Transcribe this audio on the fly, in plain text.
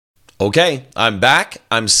Okay, I'm back.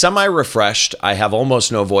 I'm semi-refreshed. I have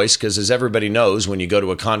almost no voice because, as everybody knows, when you go to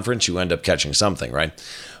a conference, you end up catching something, right?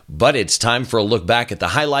 But it's time for a look back at the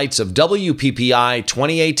highlights of WPPI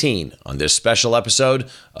 2018 on this special episode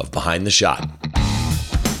of Behind the Shot.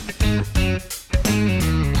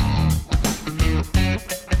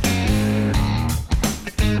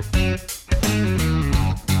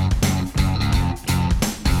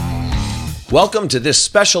 Welcome to this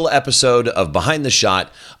special episode of Behind the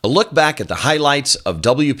Shot, a look back at the highlights of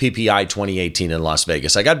WPPI 2018 in Las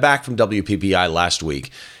Vegas. I got back from WPPI last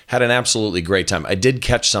week, had an absolutely great time. I did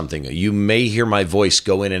catch something. You may hear my voice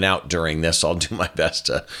go in and out during this. I'll do my best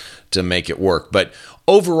to make it work. But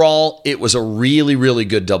overall, it was a really, really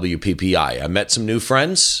good WPPI. I met some new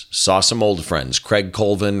friends, saw some old friends. Craig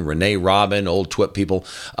Colvin, Renee Robin, old TWIP people.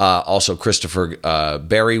 Also, Christopher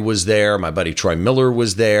Berry was there. My buddy Troy Miller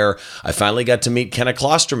was there. I finally got to meet Kenna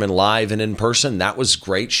Klosterman live and in person. That was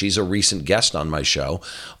great. She's a recent guest on my show.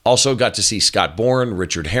 Also got to see Scott Bourne,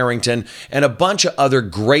 Richard Harrington, and a bunch of other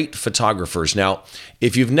great photographers. Now,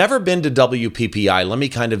 if you've never been to WPPI, let me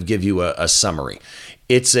kind of give you a summary.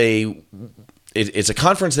 It's a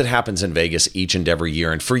conference that happens in Vegas each and every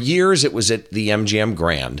year. And for years, it was at the MGM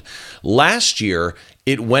Grand. Last year,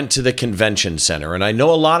 it went to the Convention Center. And I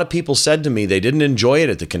know a lot of people said to me they didn't enjoy it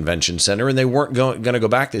at the Convention Center and they weren't going to go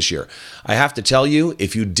back this year. I have to tell you,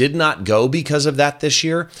 if you did not go because of that this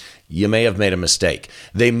year, you may have made a mistake.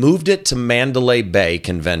 They moved it to Mandalay Bay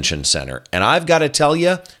Convention Center. And I've got to tell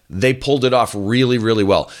you, they pulled it off really, really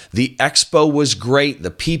well. The expo was great.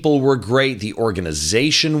 The people were great. The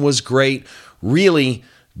organization was great. Really,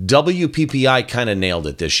 WPPI kind of nailed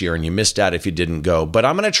it this year, and you missed out if you didn't go. But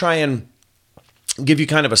I'm going to try and give you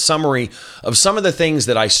kind of a summary of some of the things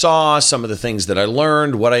that I saw, some of the things that I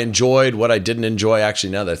learned, what I enjoyed, what I didn't enjoy.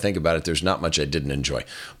 Actually, now that I think about it, there's not much I didn't enjoy.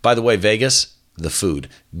 By the way, Vegas, the food.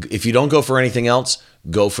 If you don't go for anything else,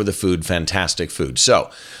 go for the food. Fantastic food.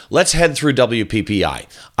 So let's head through WPPI.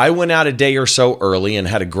 I went out a day or so early and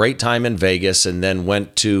had a great time in Vegas and then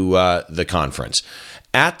went to the conference.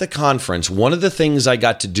 At the conference, one of the things I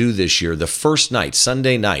got to do this year, the first night,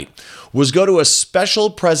 Sunday night, was go to a special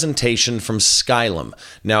presentation from Skylum.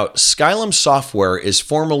 Now, Skylum Software is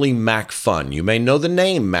formerly MacFun. You may know the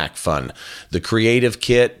name MacFun. The Creative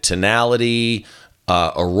Kit, Tonality,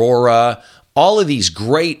 Aurora, all of these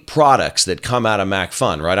great products that come out of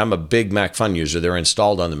MacFun, right? I'm a big MacFun user. They're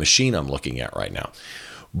installed on the machine I'm looking at right now.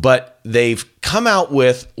 But they've come out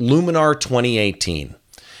with Luminar 2018.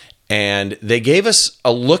 And they gave us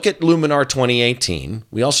a look at Luminar 2018.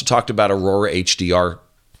 We also talked about Aurora HDR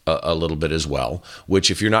a little bit as well, which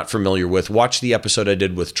if you're not familiar with, watch the episode I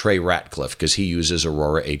did with Trey Ratcliffe because he uses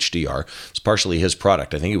Aurora HDR. It's partially his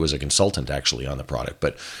product. I think he was a consultant actually on the product,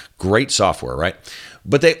 but great software, right?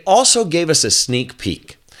 But they also gave us a sneak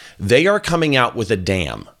peek. They are coming out with a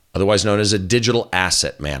DAM, otherwise known as a digital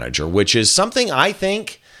asset manager, which is something I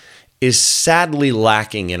think is sadly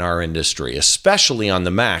lacking in our industry, especially on the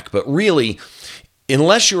Mac. But really,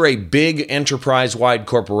 unless you're a big enterprise-wide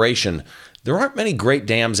corporation, there aren't many great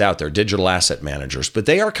DAMs out there, digital asset managers, but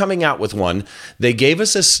they are coming out with one. They gave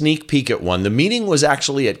us a sneak peek at one. The meeting was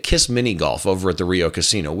actually at Kiss Mini Golf over at the Rio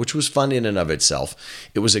Casino, which was fun in and of itself.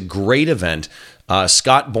 It was a great event.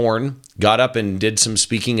 Scott Bourne got up and did some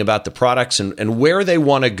speaking about the products and where they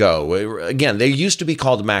want to go. Again, they used to be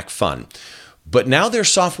called MacFun. But now their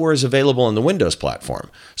software is available on the Windows platform.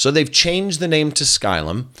 So they've changed the name to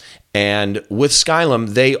Skylum. And with Skylum,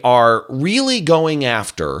 they are really going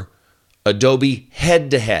after Adobe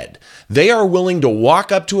head to head. They are willing to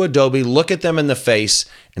walk up to Adobe, look at them in the face,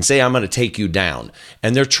 and say, I'm going to take you down.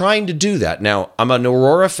 And they're trying to do that. Now, I'm an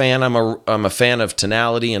Aurora fan. I'm a fan of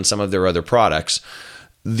Tonality and some of their other products.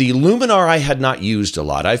 The Luminar I had not used a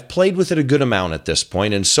lot. I've played with it a good amount at this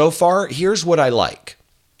point. And so far, here's what I like.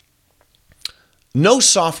 No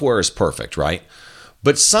software is perfect, right?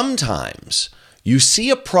 But sometimes you see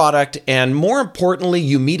a product and more importantly,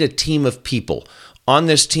 you meet a team of people. On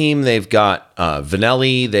this team, they've got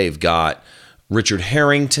Vanelli, they've got Richard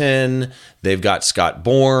Harrington, they've got Scott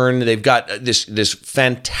Bourne, they've got this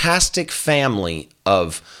fantastic family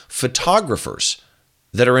of photographers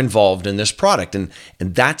that are involved in this product. And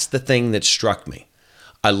that's the thing that struck me.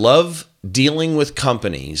 I love dealing with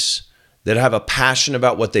companies that have a passion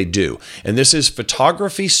about what they do. And this is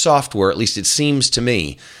photography software, at least it seems to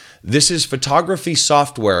me. This is photography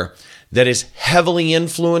software that is heavily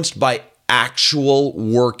influenced by actual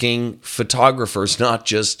working photographers, not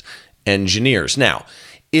just engineers. Now,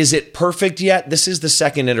 is it perfect yet? This is the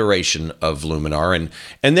second iteration of Luminar,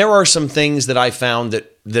 and there are some things that I found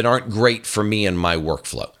that aren't great for me in my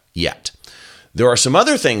workflow yet. There are some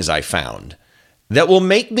other things I found that will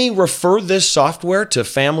make me refer this software to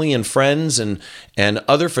family and friends and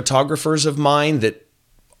other photographers of mine that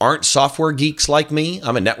aren't software geeks like me.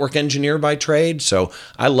 I'm a network engineer by trade, so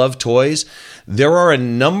I love toys. There are a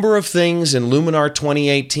number of things in Luminar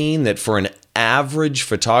 2018 that for an average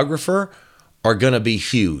photographer are going to be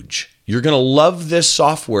huge. You're going to love this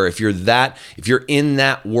software if you're in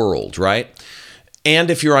that world, right?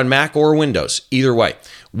 And if you're on Mac or Windows, either way.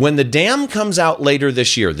 When the DAM comes out later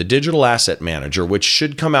this year, the Digital Asset Manager, which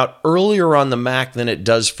should come out earlier on the Mac than it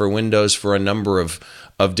does for Windows for a number of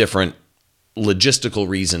different logistical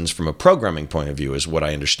reasons from a programming point of view, is what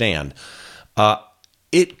I understand.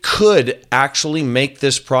 It could actually make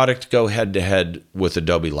this product go head-to-head with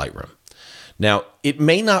Adobe Lightroom. Now, it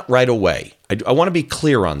may not right away. I want to be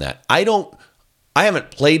clear on that. I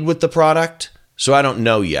haven't played with the product, so I don't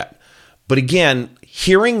know yet. But again,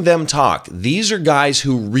 hearing them talk, these are guys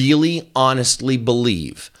who really honestly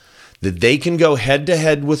believe that they can go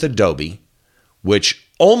head-to-head with Adobe, which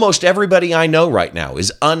almost everybody I know right now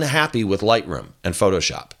is unhappy with Lightroom and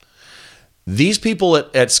Photoshop. These people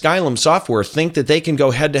at Skylum Software think that they can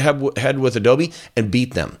go head-to-head with Adobe and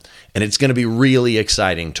beat them. And it's going to be really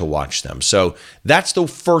exciting to watch them. So that's the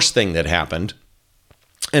first thing that happened.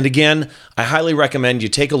 And again, I highly recommend you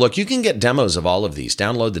take a look. You can get demos of all of these.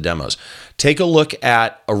 Download the demos. Take a look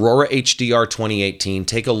at Aurora HDR 2018.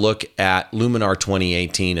 Take a look at Luminar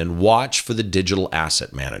 2018 and watch for the Digital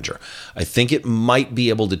Asset Manager. I think it might be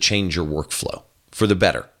able to change your workflow for the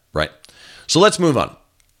better, right? So let's move on.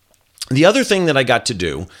 The other thing that I got to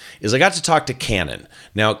do is I got to talk to Canon.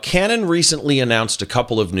 Now, Canon recently announced a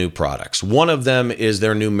couple of new products. One of them is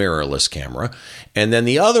their new mirrorless camera, and then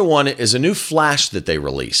the other one is a new flash that they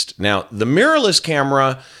released. Now, the mirrorless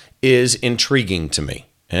camera is intriguing to me,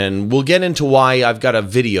 and we'll get into why. I've got a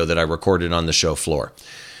video that I recorded on the show floor.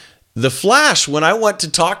 The flash, when I went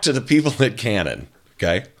to talk to the people at Canon,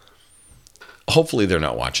 okay, hopefully they're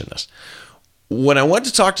not watching this. When I went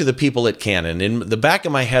to talk to the people at Canon, in the back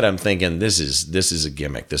of my head, I'm thinking, this is a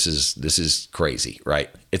gimmick. This is crazy, right?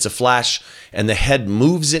 It's a flash, and the head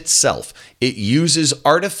moves itself. It uses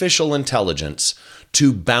artificial intelligence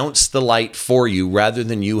to bounce the light for you rather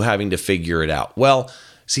than you having to figure it out. Well,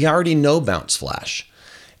 see, I already know Bounce Flash.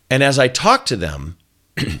 And as I talked to them,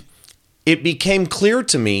 it became clear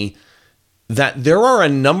to me that there are a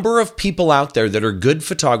number of people out there that are good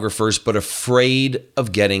photographers but afraid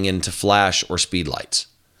of getting into flash or speedlights.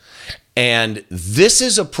 And this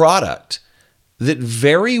is a product that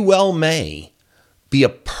very well may be a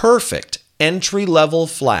perfect entry-level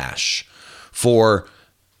flash for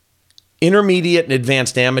intermediate and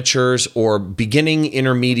advanced amateurs or beginning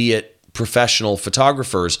intermediate professional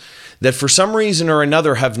photographers that for some reason or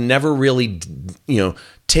another have never really,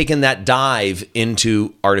 taken that dive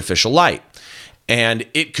into artificial light. And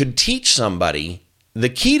it could teach somebody. The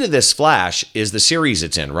key to this flash is the series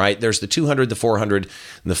it's in, right? There's the 200, the 400,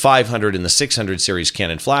 and the 500, and the 600 series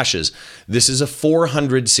Canon flashes. This is a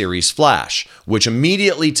 400 series flash, which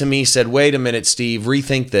immediately to me said, wait a minute, Steve,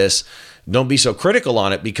 rethink this. Don't be so critical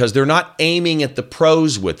on it because they're not aiming at the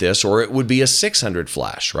pros with this, or it would be a 600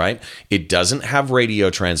 flash, right? It doesn't have radio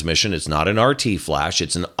transmission. It's not an RT flash.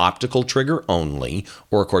 It's an optical trigger only,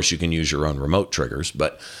 or of course you can use your own remote triggers,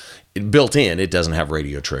 but built in, it doesn't have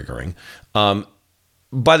radio triggering.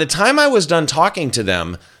 By the time I was done talking to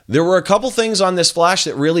them, there were a couple things on this flash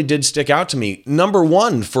that really did stick out to me. Number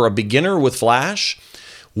one, for a beginner with flash,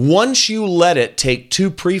 once you let it take 2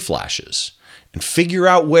 pre-flashes and figure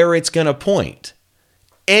out where it's going to point,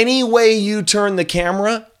 any way you turn the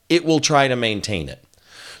camera, it will try to maintain it.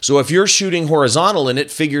 So if you're shooting horizontal and it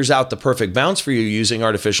figures out the perfect bounce for you using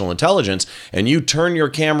artificial intelligence and you turn your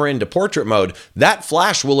camera into portrait mode, that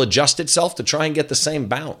flash will adjust itself to try and get the same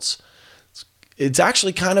bounce. It's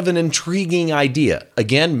actually kind of an intriguing idea.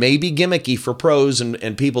 Again, maybe gimmicky for pros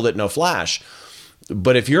and people that know flash.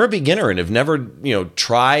 But if you're a beginner and have never,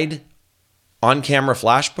 tried on-camera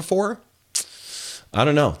flash before, I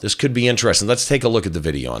don't know. This could be interesting. Let's take a look at the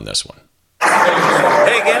video on this one.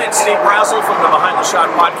 Hey again, it's Steve Brazel from the Behind the Shot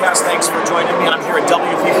podcast. Thanks for joining me. I'm here at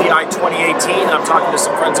WPPI 2018. I'm talking to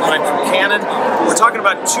some friends of mine from Canon. We're talking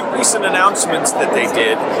about 2 recent announcements that they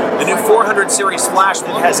did. The new 400 series flash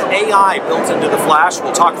that has AI built into the flash.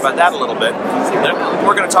 We'll talk about that a little bit. Then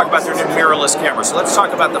we're going to talk about their new mirrorless camera. So let's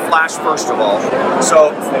talk about the flash first of all. So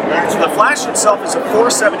the flash itself is a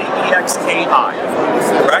 470EX-AI,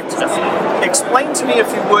 correct? Yes. Explain to me, if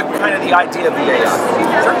you would, kind of the idea of the AI.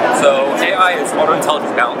 Sure. So AI is auto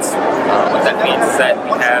intelligent bounce. What that means is that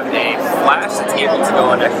we have a flash that's able to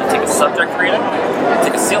go and actually take a subject reading,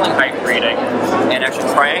 take a ceiling height reading, and actually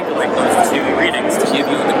triangulate those two readings to give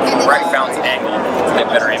you the correct bounce angle to get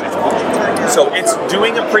better image quality. So it's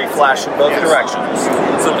doing a pre-flash in both directions.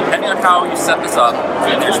 So depending on how you set this up,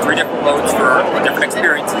 and there's 3 different modes for different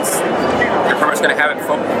experiences. You're pretty much going to have it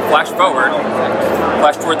flash forward,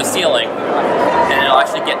 flash toward the ceiling, and it'll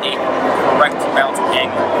actually get a correct bounce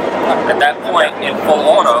angle. At that point, in full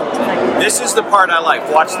auto, this is the part I like.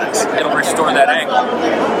 Watch this. It'll restore that angle.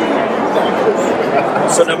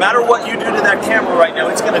 So no matter what you do to that camera right now,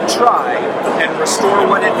 it's going to try and restore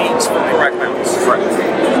what it needs for correct bounce. Correct.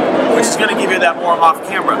 Which is going to give you that more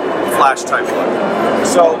off-camera flash type look.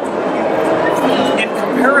 So in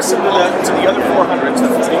comparison to the other 400s,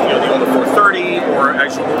 the other 430, or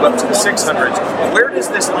as you move up to the 600s, where does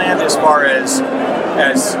this land as far as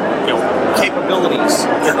capabilities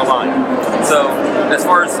in the line? So as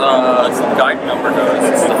far as guide number goes,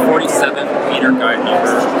 it's the 47-meter guide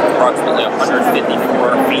number, approximately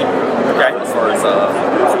 154 feet. Okay. As far as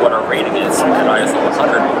what our rating is at ISO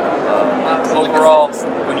 100. Overall,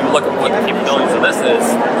 when you look at what the capabilities of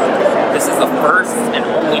this is the first and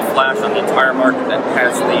only flash on the entire market that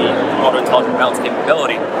has the auto intelligent bounce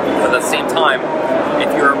capability. But at the same time,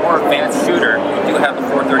 if you're a more advanced shooter, you do have the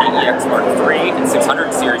 430EX Mark III and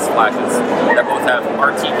 600 series flashes that both have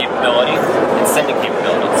RT capability and sending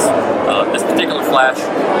capabilities. This particular flash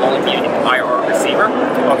will only be an IR receiver.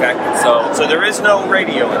 Okay. So there is no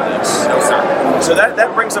radio in this. No, sir. So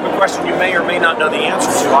that brings up a question you may or may not know the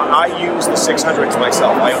answer to. I use the 600s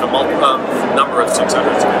myself. I own a number of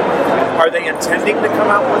 600s. Are they intending to come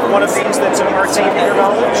out with one of these that's an RT to your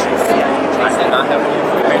knowledge? I do not have any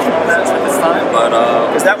information on that at this time, but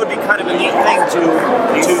because that would be kind of a neat thing to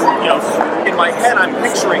in my head I'm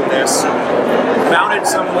picturing this mounted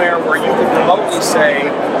somewhere where you could remotely say,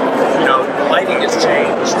 the lighting has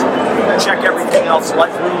changed, check everything else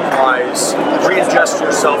lightroom-wise, readjust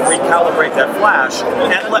yourself, recalibrate that flash,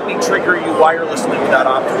 and let me trigger you wirelessly with that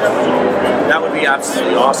option. That would be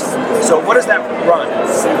absolutely awesome. So what does that run?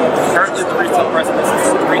 Currently the retail price of this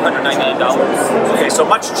is $399. Okay, so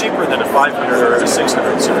much cheaper than a 500 or a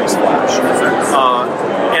 600 series flash.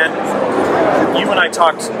 And you and I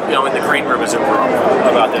talked, in the green room as it were,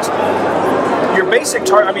 about this. Your basic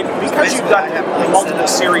target, because you've got multiple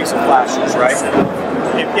series of flashes, right?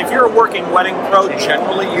 If you're a working wedding pro,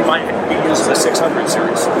 generally you might be using the 600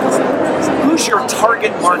 series. Who's your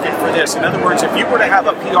target market for this? In other words, if you were to have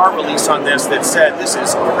a PR release on this that said this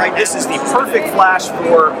is the perfect flash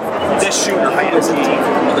for this shooter, who would it be?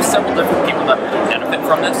 Well, there's several different people that benefit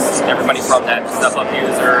from this. Everybody from that step-up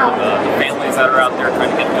user, the families that are out there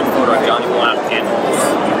trying to get a good photo of Johnny Blunt candles.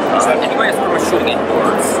 Anybody that's pretty much shooting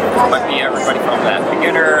indoors. It might be everybody from that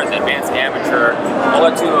beginner, the advanced amateur, all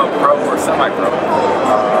the way to a pro or semi-pro.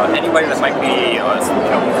 Anybody that might be,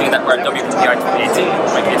 doing that right WPI 2018,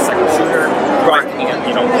 might be a second shooter, working in,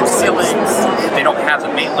 ceilings. They don't have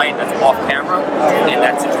the main light that's off camera. In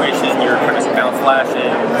that situation, you're pretty much bounce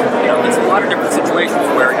flashing. It's a lot of different situations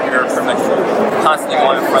where you're pretty much constantly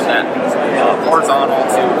going from that horizontal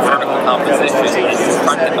to vertical composition and just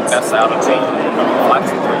trying to get the best out of the flash.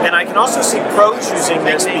 And I can also see pros using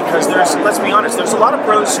this because let's be honest, there's a lot of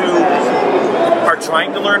pros who are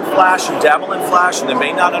trying to learn flash and dabble in flash, and they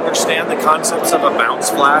may not understand the concepts of a bounce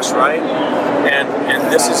flash, right? And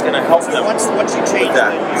this is going to help them. Once you change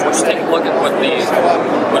that, once you take a look at what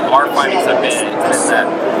our findings have been, is that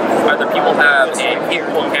either people have a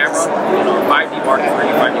capable camera, 5D Mark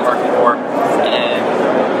III, 5D Mark IV, and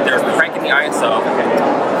they're cranking the ISO,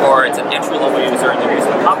 or it's an entry-level user and they're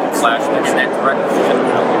using a pop-up flash and in that direct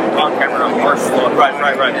on camera harsh look. Right.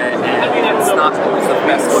 And it's not always the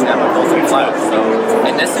best look ever built in flash. So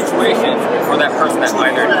in this situation, for that person that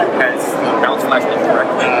either has bounce flash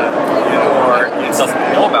incorrectly or doesn't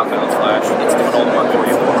know about bounce flash, it's doing all the work for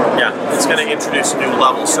you. Yeah, it's going to introduce a new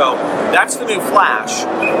level. So that's the new flash.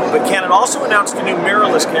 But Canon also announced a new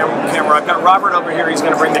mirrorless camera. I've got Robert over here. He's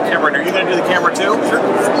going to bring the camera in. Are you going to do the camera too? Sure.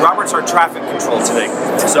 Robert's our traffic control today.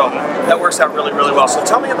 So that works out really, really well. So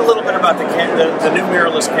tell me a little bit about the new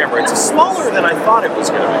mirrorless camera. It's smaller than I thought it was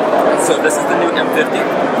going to be. So this is the new M50.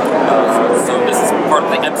 So this is part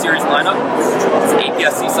of the M series lineup. It's an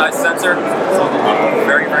APS-C size sensor.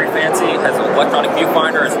 Very, very fancy. It has an electronic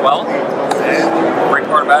viewfinder as well. The great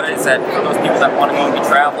part about it is that for those people that want to go and be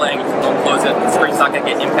traveling, don't close it, the screen's not going to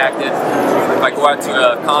get impacted. If I go out to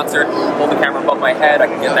a concert, hold the camera above my head, I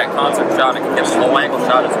can get that concert shot. I can get a low angle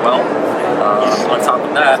shot as well. On top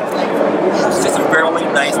of that, it's just a fairly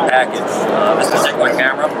nice package. This particular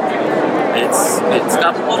camera It's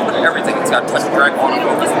got a little bit of everything. It's got touch and drag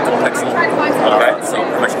autofocus with the pixel. Okay. So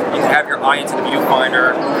pretty much you can have your eye into the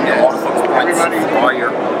viewfinder, autofocus points while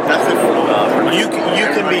you're. You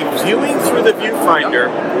can be viewing through the viewfinder,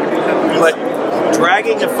 but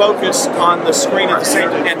dragging a focus on the screen at the same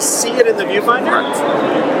time and see it in the viewfinder? Right.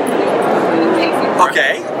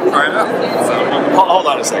 Okay. Try it out. So, Hold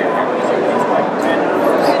on a second.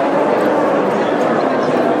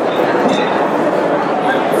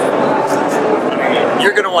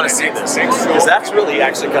 You're going to want to see this because that's really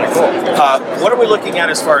actually kind of cool. What are we looking at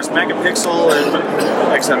as far as megapixel and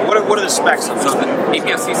etc.? What are the specs of this? so the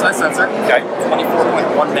APS-C size sensor, Okay.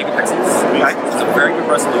 24.1 megapixels. Okay. It's a very good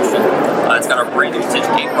resolution. It's got a brand new Titch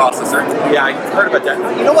 8 processor. Yeah, I heard about that.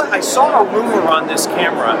 You know what? I saw a rumor on this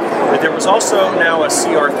camera that there was also now a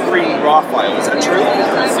CR3 RAW file. Is that true?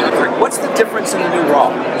 What's the difference in the new RAW?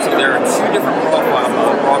 So there are two different raw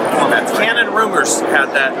formats. Canon Rumors had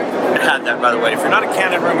that, by the way. If you're not a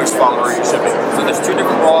Canon Rumors follower, you should be. So there's two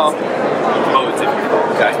different raw modes, if you will.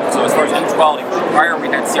 Okay. So as far as image quality, prior we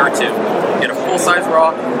had CR2. You had a full-size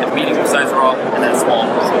RAW, a medium-size RAW, and then a small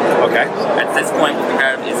RAW. Okay. At this point, what we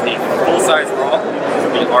have is a full-size RAW, which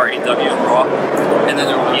will be RAW RAW, and then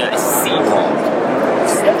there will be a C RAW.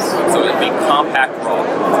 So it would be compact RAW.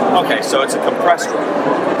 Okay, so it's a compressed RAW.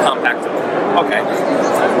 Compact RAW. Okay.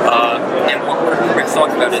 And what we're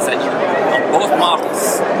talking about is that on both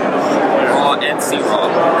models, RAW and C RAW,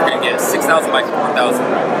 we're going to get a 6,000 by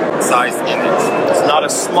 4,000 size image. It's not a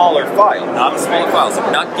smaller file. Not a smaller file, so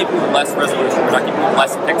we're not giving you less resolution, we're not giving you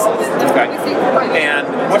less pixels. Okay. And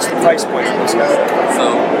what's the price point for this guy? So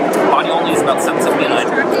body only is about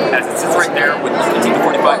 $779, as it sits right there with the 15 to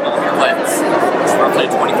 45 millimeter lens, which is roughly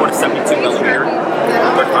 24 to 72 millimeter.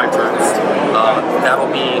 35 turns.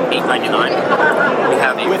 That'll be $899. We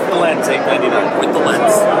have a With the lens, $899. with the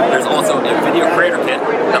lens. There's also a video creator kit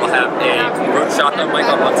that'll have a Rode shotgun mic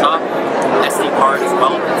up on top, SD card as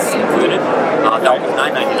well, it's included. That'll be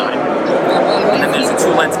 $999. And then there's a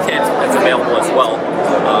two lens kit that's available as well,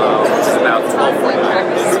 which is about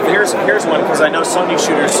 $1249. Here's one, because I know Sony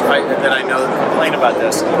shooters that I know complain about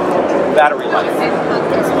this. Battery life.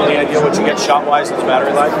 Any idea what you get shot-wise in the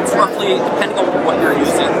battery life? It's roughly, depending on what you're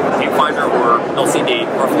using, viewfinder or LCD,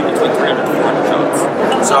 roughly between 300 to 400 shots.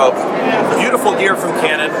 So, beautiful gear from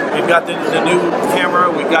Canon. We've got the new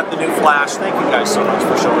camera. We've got the new flash. Thank you guys so much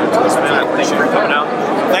for showing it to us, man. I appreciate you coming out.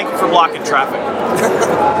 Thank you for blocking traffic.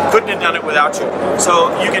 Couldn't have done it without you.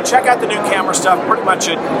 So, you can check out the new camera stuff pretty much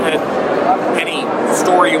at any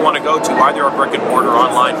store you want to go to, either a brick and mortar,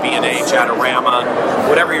 online, B&H, Adorama,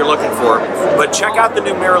 whatever you're looking for. But check out the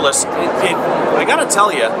new mirrorless. I got to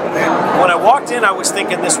tell you, when I walked in, I was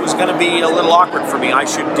thinking this was going to be a little awkward for me. I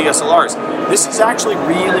shoot DSLRs. This is actually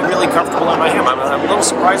really, really comfortable in my hand. I'm a little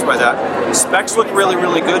surprised by that. The specs look really,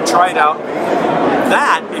 really good. Try it out.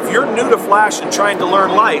 That, if you're new to Flash and trying to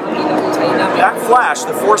learn light, that Flash,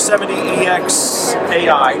 the 470EX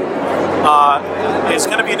AI, is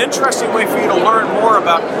going to be an interesting way for you to learn more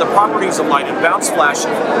about the properties of light and bounce flash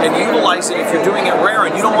and utilize it if you're doing it rare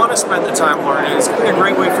and you don't want to spend the time learning. It's going to be a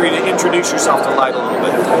great way for you to introduce yourself to light a little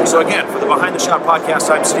bit. So again, for the Behind the Shot podcast,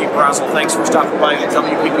 I'm Steve Brazel. Thanks for stopping by at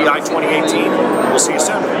WPPI 2018. We'll see you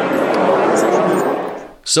soon.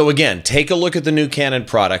 So again, take a look at the new Canon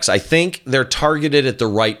products. I think they're targeted at the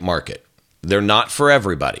right market. They're not for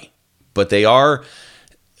everybody, but they are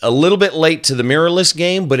a little bit late to the mirrorless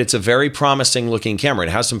game, but it's a very promising looking camera.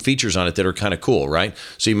 It has some features on it that are kind of cool, right?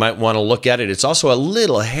 So you might want to look at it. It's also a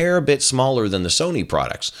little hair bit smaller than the Sony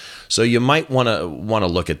products. So you might want to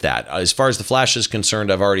look at that. As far as the flash is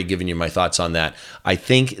concerned, I've already given you my thoughts on that. I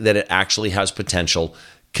think that it actually has potential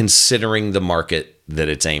considering the market that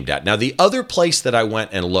it's aimed at. Now, the other place that I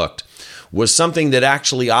went and looked was something that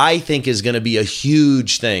actually I think is going to be a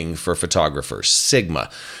huge thing for photographers, Sigma.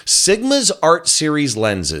 Sigma's Art Series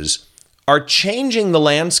lenses are changing the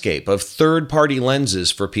landscape of third-party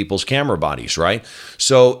lenses for people's camera bodies, right?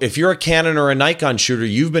 So if you're a Canon or a Nikon shooter,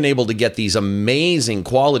 you've been able to get these amazing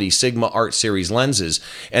quality Sigma Art Series lenses,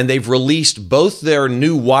 and they've released both their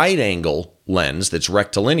new wide-angle lens that's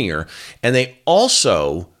rectilinear, and they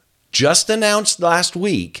also just announced last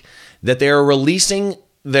week that they are releasing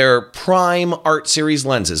their Prime Art Series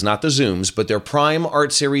lenses, not the Zooms, but their Prime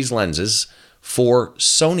Art Series lenses for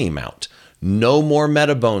Sony mount. No more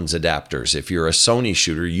Metabones adapters. If you're a Sony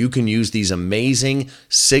shooter, you can use these amazing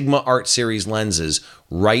Sigma Art Series lenses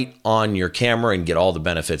right on your camera and get all the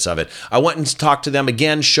benefits of it. I went and talked to them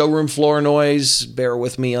again, showroom floor noise. Bear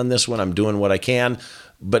with me on this one. I'm doing what I can.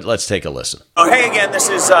 but let's take a listen. Oh, hey again, this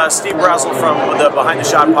is Steve Brazel from the Behind the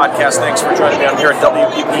Shot podcast. Thanks for joining me. I'm here at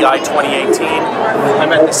WPPI 2018.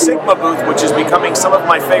 I'm at the Sigma booth, which is becoming some of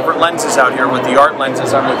my favorite lenses out here with the art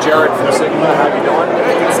lenses. I'm with Jared from Sigma. How you doing?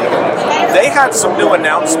 They had some new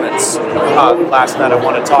announcements last night I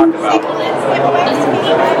want to talk about.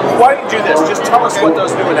 Why don't you do this? Just tell us what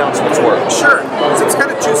those new announcements were. Sure. So it's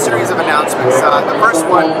kind of two series of announcements. The first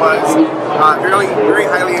one was very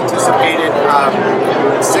highly anticipated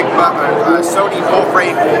Sigma Sony full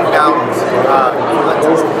frame mount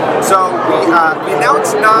lenses. So we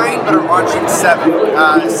announced 9, but are launching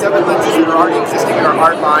 7. 7 lenses that are already existing in our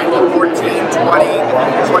art line: 14, 20,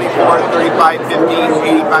 24, 35, 50,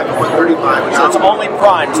 85, and 135. So it's only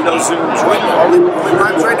primes, no zooms. Only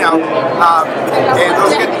primes right now. And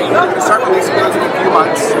those are going to start releasing those in a few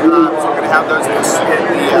months. So we're going to have those in the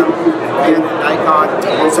Canon, Nikon,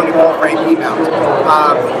 Sony full frame E-mount.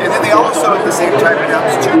 And then they also at the same time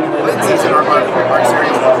announced 2 new lenses in our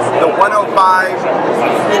series: the 105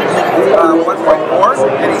 1.4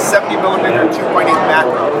 and a 70mm 2.8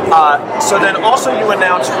 macro. So then also you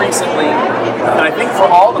announced recently, and I think for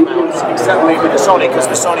all the mounts except maybe the Sony, because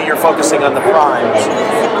the Sony you're focusing on the primes,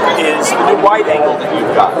 is the new wide angle that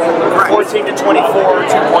you've got. Right. 14 to 24,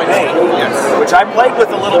 2.8. Yes. Which I played with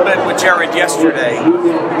a little bit with Jared yesterday.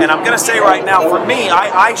 And I'm going to say right now, for me,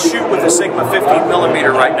 I shoot with a Sigma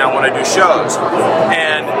 15mm right now when I do shows.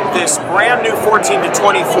 And this brand new 14 to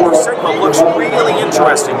 24 Sigma looks really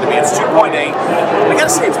interesting to me. It's 2.8. I got to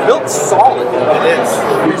say, it's built solid. It is.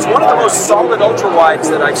 It's one of the most solid ultra wides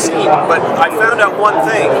that I've seen. But I found out one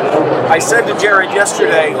thing. I said to Jared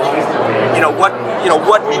yesterday,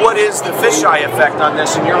 what is the fisheye effect on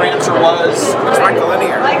this? And your answer was It's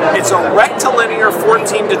rectilinear. it's a rectilinear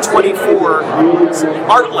 14 to 24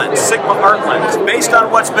 art lens, Sigma art lens, based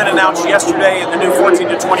on what's been announced yesterday in the new 14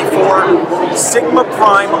 to 24 Sigma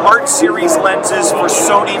Prime Art Series lenses for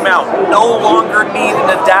Sony mount. No longer need an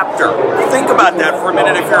adapter. Think about that for a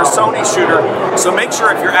minute if you're a Sony shooter. So make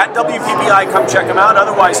sure if you're at WPPI, come check them out.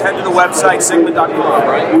 Otherwise, head to the website, sigma.com,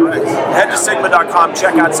 right? Correct. Head to sigma.com,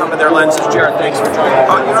 check out some of their lenses. Jared, thanks for joining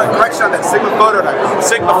me. Correction on that, sigmaphoto.com.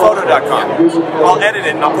 Sigmaphoto.com. I'll edit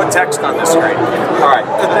it and I'll put text on the screen. All right.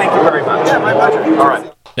 Thank you very much. Yeah, my pleasure. All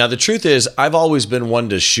right. Now, the truth is, I've always been one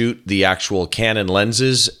to shoot the actual Canon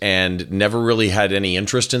lenses and never really had any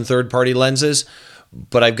interest in third-party lenses.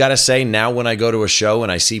 But I've got to say, now when I go to a show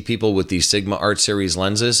and I see people with these Sigma Art Series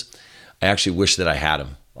lenses, I actually wish that I had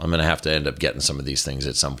them. I'm going to have to end up getting some of these things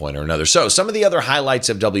at some point or another. So, some of the other highlights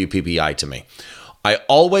of WPPI to me. I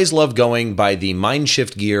always love going by the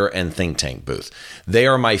Mindshift Gear and Think Tank booth. They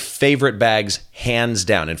are my favorite bags, hands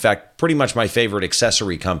down. In fact, pretty much my favorite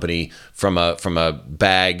accessory company from a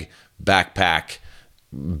bag, backpack,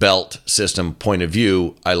 belt system point of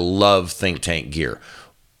view. I love Think Tank gear.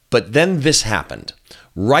 But then this happened.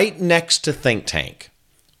 Right next to Think Tank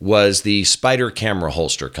was the Spider Camera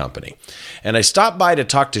Holster Company. And I stopped by to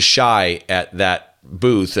talk to Shai at that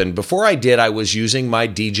booth, and before I did, I was using my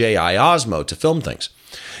DJI Osmo to film things.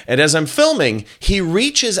 And as I'm filming, he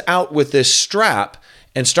reaches out with this strap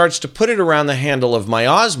and starts to put it around the handle of my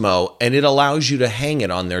Osmo, and it allows you to hang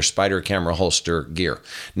it on their Spider Camera Holster gear.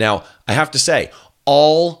 Now, I have to say,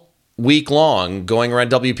 all week long, going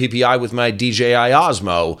around WPPI with my DJI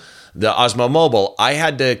Osmo, the Osmo Mobile, I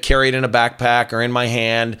had to carry it in a backpack or in my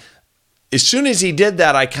hand. As soon as he did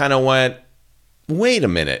that, I kind of went, wait a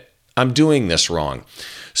minute. I'm doing this wrong.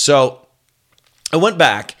 So I went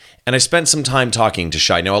back and I spent some time talking to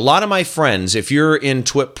Shai. Now, a lot of my friends, if you're in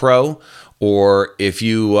TWIP Pro or if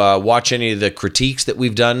you watch any of the critiques that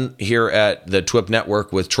we've done here at the TWIP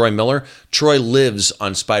Network with Troy Miller, Troy lives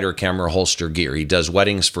on Spider Camera Holster gear. He does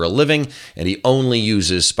weddings for a living, and he only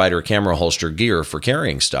uses Spider Camera Holster gear for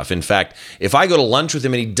carrying stuff. In fact, if I go to lunch with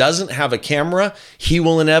him and he doesn't have a camera, he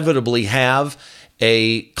will inevitably have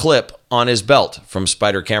a clip on his belt from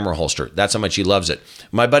Spider Camera Holster. That's how much he loves it.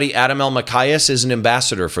 My buddy Adam L. Macias is an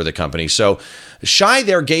ambassador for the company. So Shai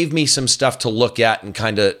there gave me some stuff to look at and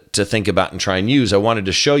kind of to think about and try and use. I wanted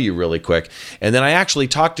to show you really quick. And then I actually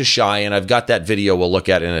talked to Shai, and I've got that video we'll look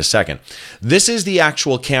at in a second. This is the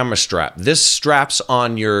actual camera strap. This straps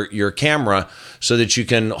on your camera so that you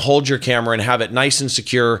can hold your camera and have it nice and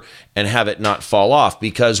secure and have it not fall off.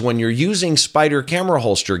 Because when you're using Spider Camera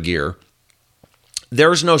Holster gear,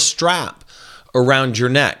 there's no strap around your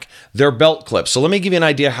neck. They're belt clips. So let me give you an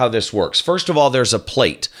idea how this works. First of all, there's a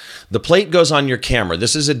plate. The plate goes on your camera.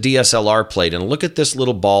 This is a DSLR plate. And look at this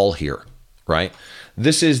little ball here, right?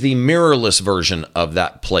 This is the mirrorless version of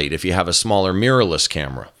that plate if you have a smaller mirrorless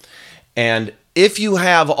camera. And if you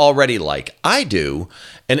have already, like I do,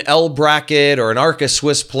 an L bracket or an Arca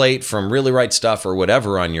Swiss plate from Really Right Stuff or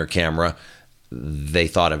whatever on your camera, they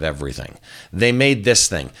thought of everything. They made this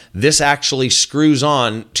thing. This actually screws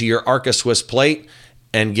on to your Arca Swiss plate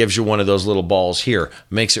and gives you one of those little balls here.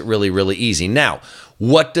 Makes it really, really easy. Now,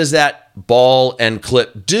 what does that ball and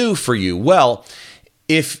clip do for you? Well,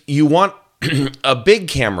 if you want a big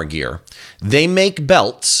camera gear, they make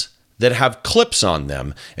belts that have clips on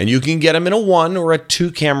them, and you can get them in a 1 or a 2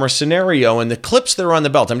 camera scenario. And the clips that are on the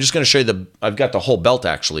belt, I'm just going to show you I've got the whole belt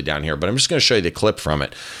actually down here, but I'm just going to show you the clip from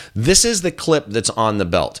it. This is the clip that's on the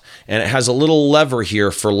belt, and it has a little lever here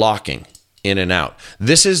for locking in and out.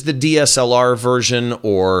 This is the DSLR version,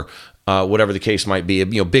 or whatever the case might be,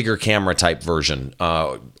 bigger camera type version,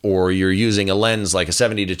 or you're using a lens like a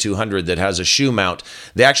 70-200 that has a shoe mount.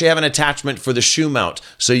 They actually have an attachment for the shoe mount,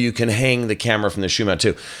 so you can hang the camera from the shoe mount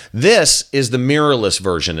too. This is the mirrorless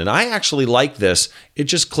version, and I actually like this. It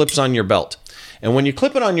just clips on your belt. And when you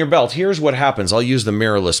clip it on your belt, here's what happens. I'll use the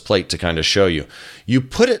mirrorless plate to kind of show you. You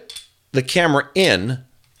put the camera in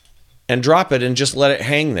and drop it and just let it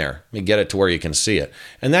hang there. Let me get it to where you can see it.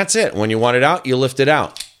 And that's it. When you want it out, you lift it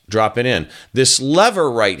out. Drop it in. This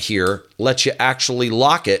lever right here lets you actually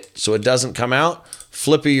lock it so it doesn't come out.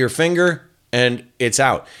 Flip of your finger and it's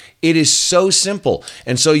out. It is so simple.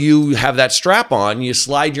 And so you have that strap on, you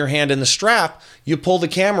slide your hand in the strap, you pull the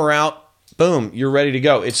camera out, boom, you're ready to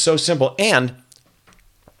go. It's so simple. And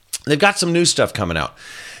they've got some new stuff coming out.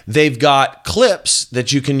 They've got clips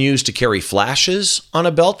that you can use to carry flashes on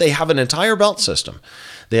a belt. They have an entire belt system.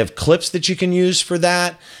 They have clips that you can use for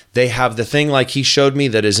that. They have the thing like he showed me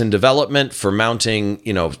that is in development for mounting,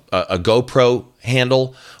 a GoPro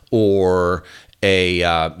handle or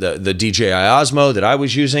the DJI Osmo that I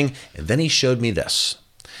was using. And then he showed me this.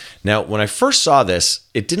 Now, when I first saw this,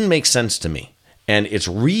 it didn't make sense to me. And it's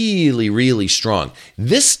really, really strong.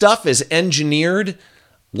 This stuff is engineered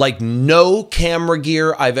like no camera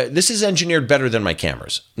gear this is engineered better than my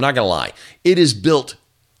cameras. I'm not going to lie. It is built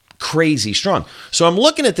crazy strong. So I'm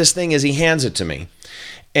looking at this thing as he hands it to me.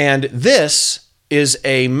 And this is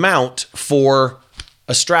a mount for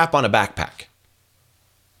a strap on a backpack.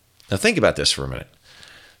 Now think about this for a minute.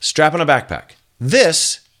 Strap on a backpack.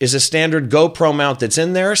 This is a standard GoPro mount that's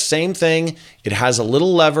in there. Same thing. It has a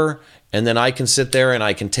little lever, and then I can sit there and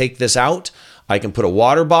I can take this out. I can put a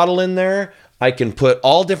water bottle in there. I can put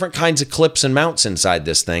all different kinds of clips and mounts inside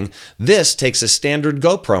this thing. This takes a standard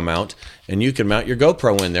GoPro mount, and you can mount your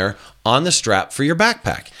GoPro in there on the strap for your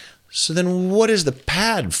backpack. So then what is the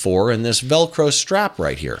pad for in this Velcro strap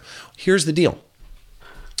right here? Here's the deal.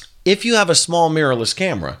 If you have a small mirrorless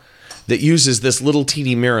camera that uses this little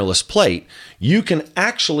teeny mirrorless plate, you can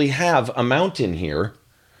actually have a mount in here,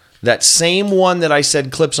 that same one that I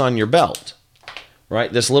said clips on your belt,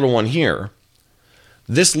 right? This little one here.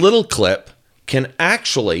 This little clip can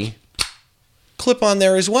actually clip on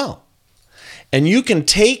there as well. And you can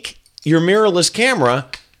take your mirrorless camera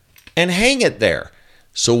and hang it there.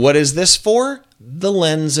 So what is this for? The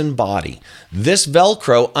lens and body. This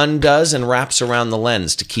Velcro undoes and wraps around the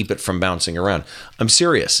lens to keep it from bouncing around. I'm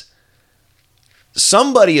serious.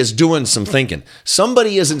 Somebody is doing some thinking.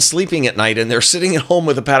 Somebody isn't sleeping at night and they're sitting at home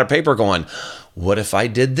with a pad of paper going, what if I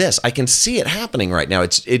did this? I can see it happening right now.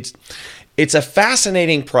 It's a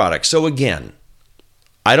fascinating product. So again,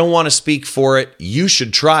 I don't want to speak for it. You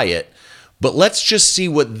should try it. But let's just see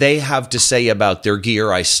what they have to say about their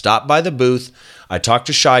gear. I stopped by the booth. I talked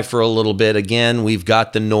to Shai for a little bit. Again, we've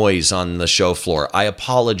got the noise on the show floor. I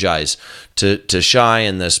apologize to Shai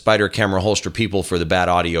and the Spider Camera Holster people for the bad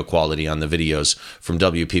audio quality on the videos from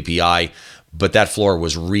WPPI, but that floor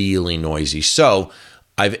was really noisy. So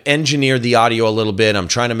I've engineered the audio a little bit. I'm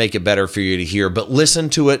trying to make it better for you to hear, but listen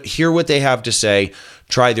to it, hear what they have to say,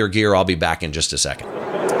 try their gear. I'll be back in just a second.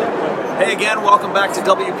 Hey again, welcome back to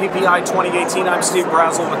WPPI 2018. I'm Steve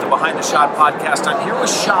Brazel with the Behind the Shot podcast. I'm here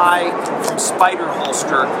with Shai from Spider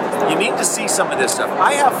Holster. You need to see some of this stuff.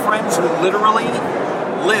 I have friends who literally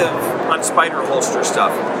live on Spider Holster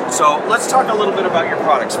stuff. So let's talk a little bit about your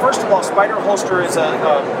products. First of all, Spider Holster is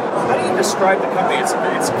how do you describe the company?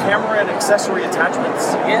 It's camera and accessory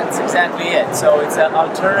attachments? Yeah, that's exactly it. So it's an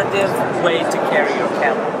alternative way to carry your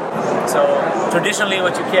camera. So traditionally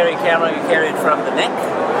what you carry camera, you carry it from the neck,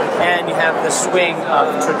 and you have the swing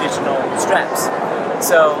of traditional straps.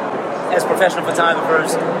 So as professional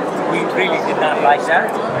photographers, we really did not like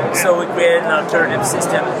that. So we created an alternative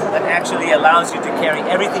system that actually allows you to carry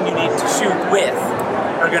everything you need to shoot with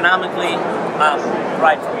ergonomically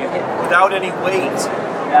right from your hip. Without any weight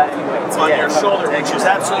on your shoulder, which is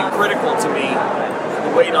absolutely critical to me,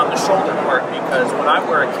 the weight on the shoulder part, because when I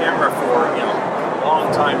wear a camera for a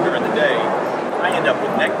long time during the day, I end up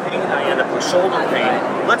with neck pain, I end up with shoulder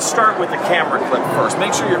pain. Let's start with the camera clip first.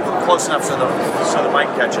 Make sure you're close enough so the mic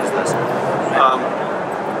catches this.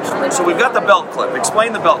 So we've got the belt clip.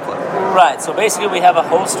 Explain the belt clip. Right, so basically we have a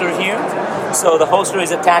holster here. So the holster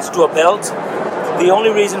is attached to a belt. The only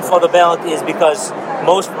reason for the belt is because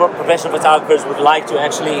most professional photographers would like to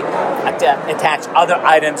actually attach other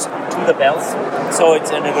items to the belts. So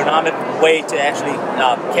it's an ergonomic way to actually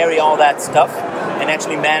carry all that stuff and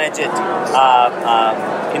actually manage it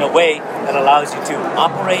in a way that allows you to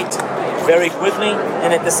operate very quickly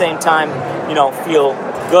and at the same time, feel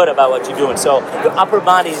good about what you're doing. So your upper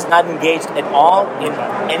body is not engaged at all in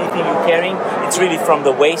anything you're carrying. It's really from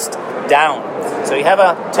the waist down. So you have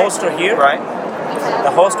a holster here. Right.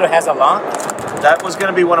 The holster has a lock. That was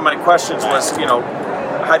going to be one of my questions was,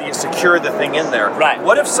 how do you secure the thing in there? Right.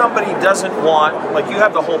 What if somebody doesn't want, like you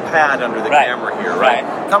have the whole pad under the camera here, right?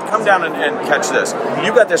 Come down and catch this.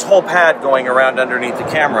 You got this whole pad going around underneath the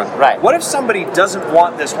camera. Right. What if somebody doesn't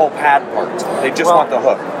want this whole pad part? They just want the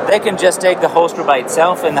hook. They can just take the holster by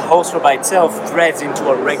itself, and the holster by itself threads into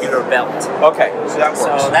a regular belt. Okay, so that works.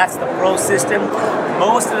 So that's the Pro system.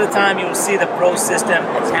 Most of the time you'll see the Pro system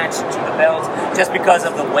attached to the belt just because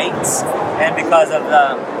of the weights and because of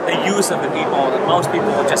the use of the people. Most people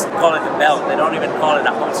will just call it the belt. They don't even call it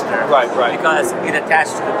a holster. Right. Because it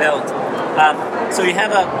attached to the belt. So you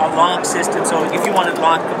have a lock system. So if you want it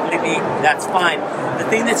locked completely, that's fine. The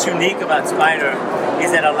thing that's unique about Spyder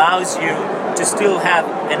is that it allows you to still have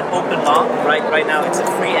an open lock. Right now it's a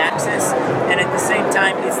free access, and at the same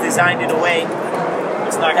time it's designed in a way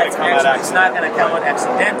it's not going to come out it's not going to come out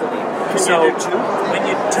accidentally. So you do two? When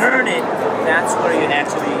you turn it, that's where you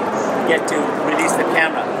actually get to release the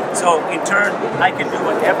camera. So in turn, I can do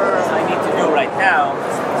whatever I need to do right now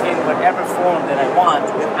in whatever form that I want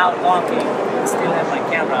without locking and still have my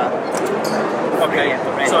camera. Okay,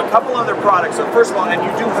 so a couple other products. So first of all, and you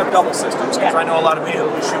do have double systems, because I know a lot of people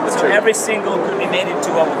who shoot with So two. every single could be made into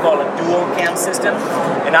what we call a dual cam system.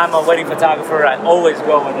 And I'm a wedding photographer. I always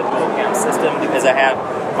go with a dual cam system because I have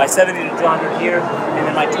my 70 to 200 here, and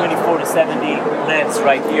then my 24 to 70 lens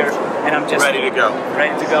right here, and I'm just ready to go.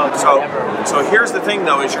 Ready to go. So here's the thing,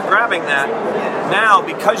 though, is you're grabbing that now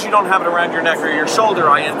because you don't have it around your neck or your shoulder.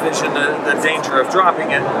 I envision the danger of dropping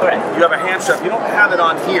it. Correct. You have a hand strap. You don't have it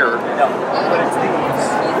on here. No, but it's these.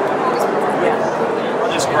 Yeah.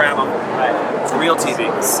 I'll just grab them. Right. It's real TV.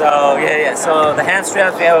 So So the hand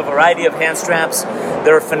straps, we have a variety of hand straps.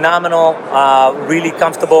 They're phenomenal, really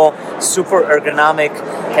comfortable, super ergonomic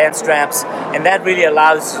hand straps, and that really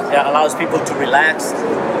allows people to relax,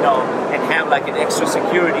 and have like an extra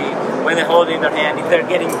security when they hold it in their hand. If they're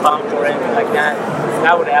getting bumped or anything like that,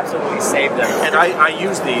 that would absolutely save them. And I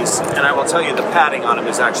use these, and I will tell you the padding on them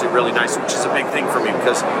is actually really nice, which is a big thing for me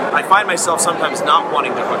because I find myself sometimes not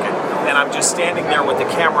wanting to hook it, and I'm just standing there with the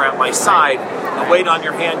camera at my side. The weight on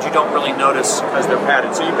your hand you don't really notice because they're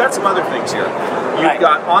padded. So you've got some other things here. You've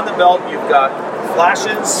got on the belt, you've got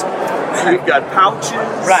flashes, you've got pouches.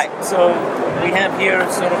 Right, so we have here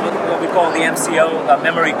sort of what we call the MCO, a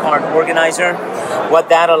memory card organizer. What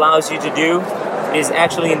that allows you to do is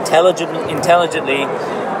actually intelligently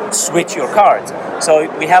switch your cards. So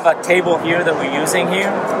we have a table here that we're using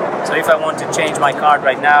here. So if I want to change my card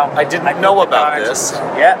right now, I didn't know about this.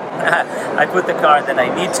 Yeah, I put the card that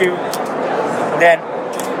I need to. Then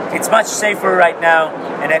it's much safer right now,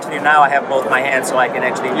 and actually now I have both my hands, so I can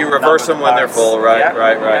actually... You reverse them when they're full, right? Yeah,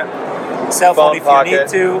 right. Yeah. Cell phone if you need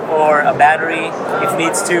to, or a battery if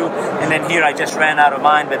needs to. And then here I just ran out of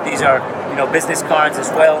mine, but these are business cards as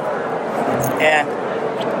well. And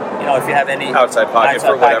if you have any outside pocket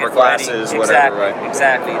for whatever glasses, whatever, right?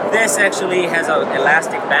 Exactly. This actually has an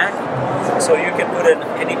elastic back, so you can put it in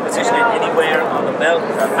any position anywhere on the belt.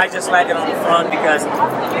 I just like it on the front because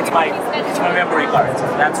it's my memory card.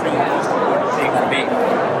 That's really the most important thing for me.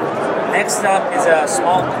 Next up is a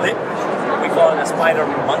small clip. We call it a Spyder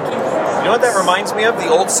Monkey. You know what that reminds me of? The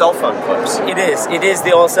old cell phone clips. It is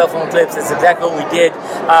the old cell phone clips. It's exactly what we did.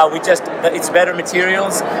 It's better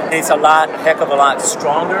materials, and it's a heck of a lot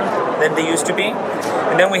stronger than they used to be.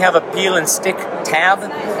 And then we have a peel and stick tab.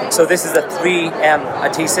 So this is a 3M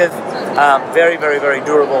adhesive. Very, very, very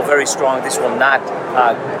durable, very strong. This will not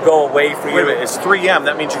go away for you. Wait a minute, it's 3M.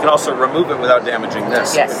 That means you can also remove it without damaging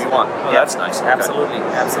this if you want. Oh, that's nice. Absolutely,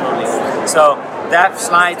 absolutely. So that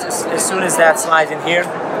slides, as soon as that slides in here,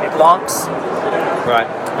 it locks. Right.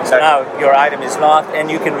 So now your item is locked,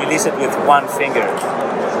 and you can release it with one finger.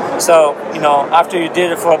 So, after you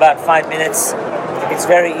did it for about 5 minutes, it's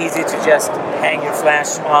very easy to just hang your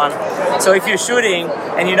flash on. So if you're shooting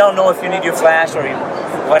and you don't know if you need your flash or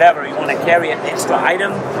whatever, you want to carry an extra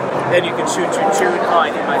item, then you can shoot. Oh,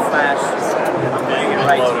 I need my flash. I'm putting it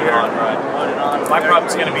right Load it here. on, right. Load it on. My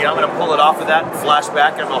problem's going to be I'm going to pull it off of that and flash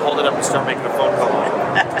back, and I'm going to hold it up and start making a phone call on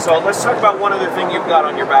it. So let's talk about one other thing you've got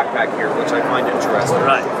on your backpack here, which I find interesting.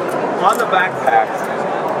 Right. On the backpack,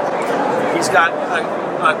 he's got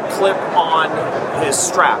a clip on his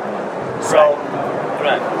strap. So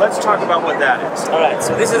Right. let's talk about what that is. All right,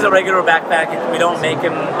 so this is a regular backpack. We don't make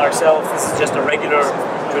them ourselves. This is just a regular,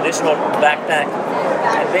 traditional backpack.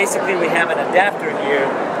 And basically, we have an adapter here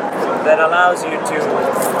that allows you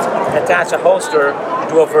to attach a holster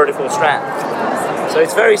to a vertical strap. So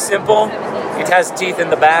it's very simple. It has teeth in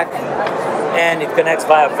the back, and it connects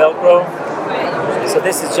via Velcro. So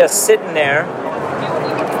this is just sitting there,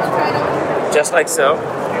 just like so.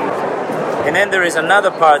 And then there is another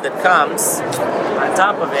part that comes on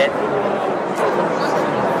top of it,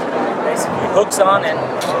 basically hooks on it.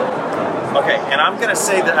 Okay, and I'm going to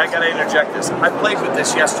say that I got to interject this. I played with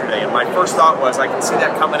this yesterday, and my first thought was I can see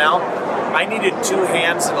that coming out. I needed two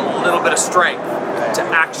hands and a little bit of strength to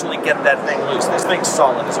actually get that thing loose. This thing's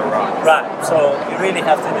solid as a rock. Right, so you really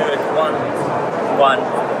have to do it one,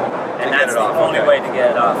 and To get that's it off, the only okay. way to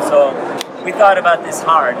get it off. So we thought about this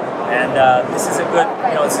hard, and this is a good,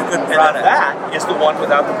 it's a good And product. that is the one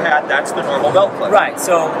without the pad. That's the normal belt clip. Right,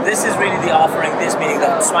 so this is really the offering, this meaning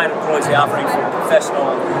the Spider Pro is the offering for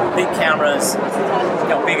professional, big cameras,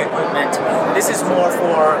 big equipment. This is more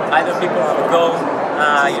for either people on the go,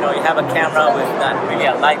 you have a camera with really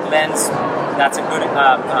a light lens, that's a good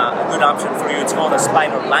option for you. It's called a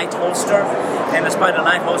Spider Light holster, and the Spider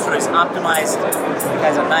Light holster is optimized, it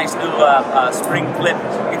has a nice little spring clip.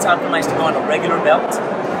 It's optimized to go on a regular belt.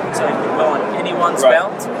 So it can go on anyone's Right.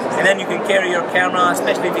 belt, and then you can carry your camera,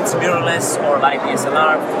 especially if it's mirrorless or light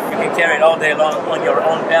DSLR. You can carry it all day long on your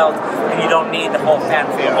own belt, and you don't need the whole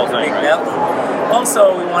fanfare of the big right. belt.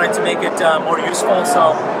 Also, we wanted to make it more useful,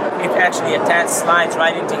 so it actually slides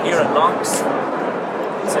right into here and locks.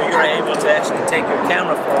 So you're able to actually take your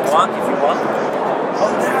camera for a walk if you want. Oh,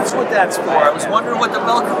 that's what that's for. I was wondering what the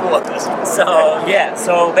Velcro was.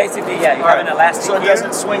 So basically, you have an elastic So it here.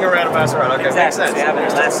 doesn't swing around and bounce around. Okay, Exactly. makes So sense. you have an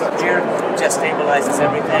elastic here, it just stabilizes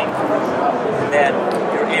everything. And then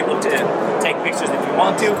you're able to take pictures if you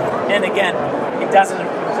want to. And again, it doesn't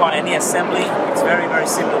require any assembly. It's very, very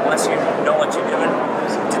simple once you know what you're doing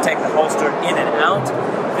to take the holster in and out.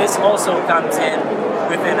 This also comes in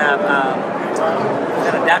within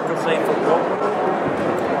an adapter plate for GoPro.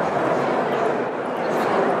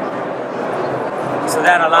 So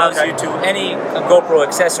that allows you to, any GoPro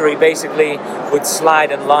accessory basically would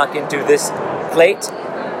slide and lock into this plate,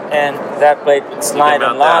 and that plate would slide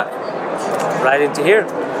and mount lock right into here.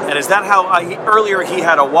 And is that how earlier he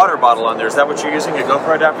had a water bottle on there? Is that what you're using, a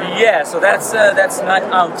GoPro adapter? Yeah, so that's not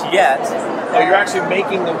out yet. Oh, you're actually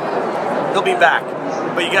making them. He'll be back,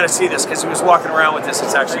 but you got to see this because he was walking around with this.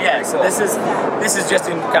 It's actually Yeah, pretty so cool. this is just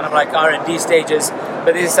in kind of like R&D stages,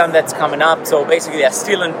 but this is something that's coming up. So basically, a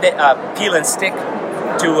peel and stick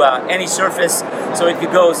to any surface. So if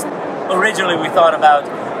it goes, originally we thought about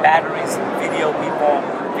batteries,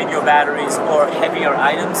 video batteries, or heavier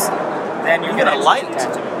items. Then you You get a actually light.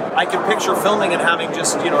 attach it. I can picture filming and having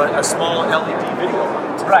just a small LED video light.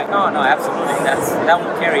 Right, no, absolutely. That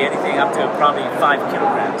won't carry anything up to probably 5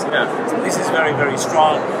 kilograms. Yeah. So this is very, very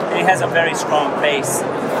strong. And it has a very strong base.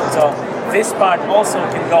 So this part also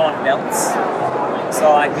can go on belts.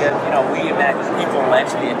 So like, we imagine people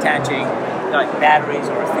actually attaching like batteries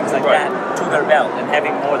or things like Right. that to their belt and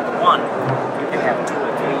having more than one. You can have 2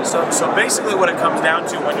 or 3. So basically what it comes down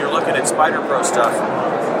to when you're looking at Spider Pro stuff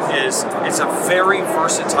is it's a very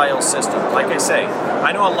versatile system. Like I say,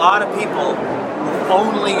 I know a lot of people who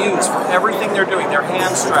only use, for everything they're doing, their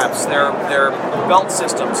hand straps, their belt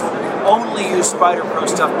systems, only use Spider Pro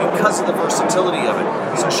stuff because of the versatility of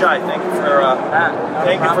it. So Shai, thank you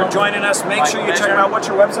for joining us. Make sure you check them out. What's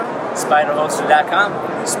your website? SpiderHolster.com.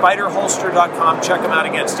 SpiderHolster.com. Check them out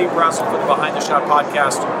again. Steve Brassel for the Behind the Shot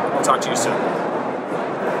podcast. We'll talk to you soon.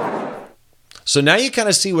 So now you kind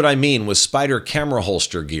of see what I mean with Spider camera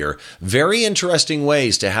holster gear. Very interesting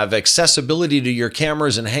ways to have accessibility to your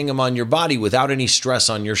cameras and hang them on your body without any stress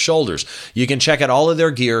on your shoulders. You can check out all of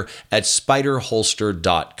their gear at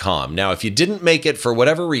spiderholster.com. Now, if you didn't make it for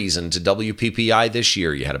whatever reason to WPPI this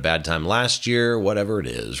year, you had a bad time last year, whatever it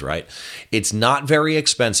is, right? It's not very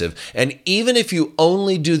expensive. And even if you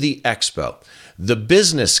only do the expo, the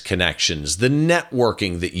business connections, the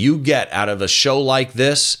networking that you get out of a show like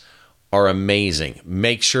this are amazing.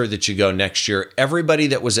 Make sure that you go next year. Everybody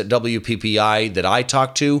that was at WPPI that I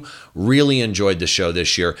talked to really enjoyed the show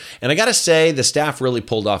this year. And I got to say, the staff really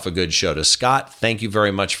pulled off a good show. To Scott, thank you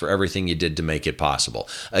very much for everything you did to make it possible.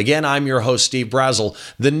 Again, I'm your host, Steve Brazill.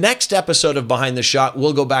 The next episode of Behind the Shot,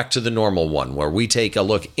 we'll go back to the normal one, where we take a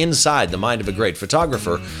look inside the mind of a great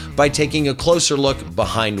photographer by taking a closer look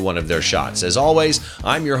behind one of their shots. As always,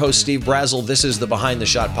 I'm your host, Steve Brazill. This is the Behind the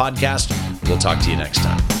Shot podcast. We'll talk to you next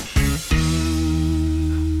time.